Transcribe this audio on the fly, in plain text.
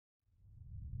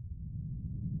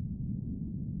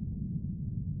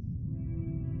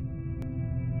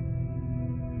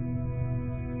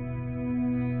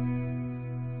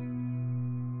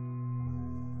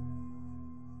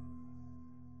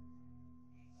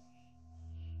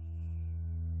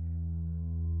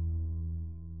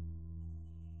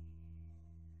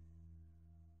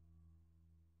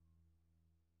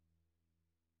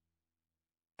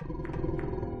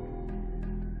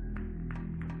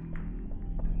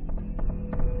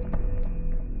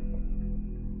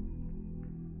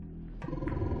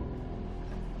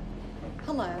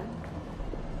Hello,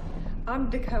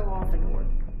 I'm Daco Auffenorde.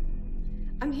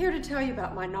 I'm here to tell you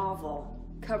about my novel,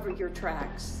 Cover Your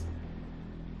Tracks.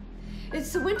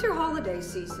 It's the winter holiday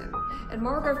season, and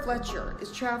Margo Fletcher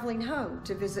is traveling home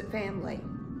to visit family.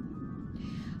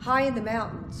 High in the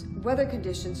mountains, weather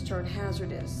conditions turn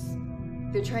hazardous.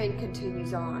 The train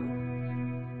continues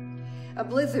on. A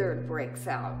blizzard breaks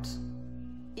out.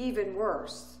 Even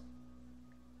worse,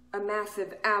 a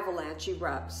massive avalanche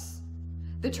erupts.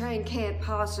 The train can't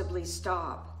possibly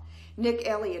stop. Nick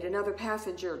Eliot, another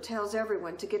passenger, tells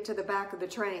everyone to get to the back of the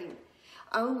train.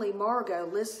 Only Margo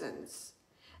listens,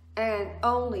 and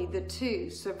only the two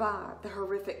survive the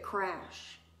horrific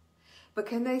crash. But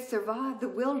can they survive the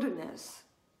wilderness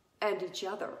and each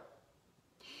other?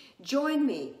 Join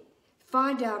me.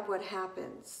 Find out what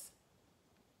happens.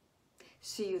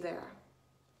 See you there.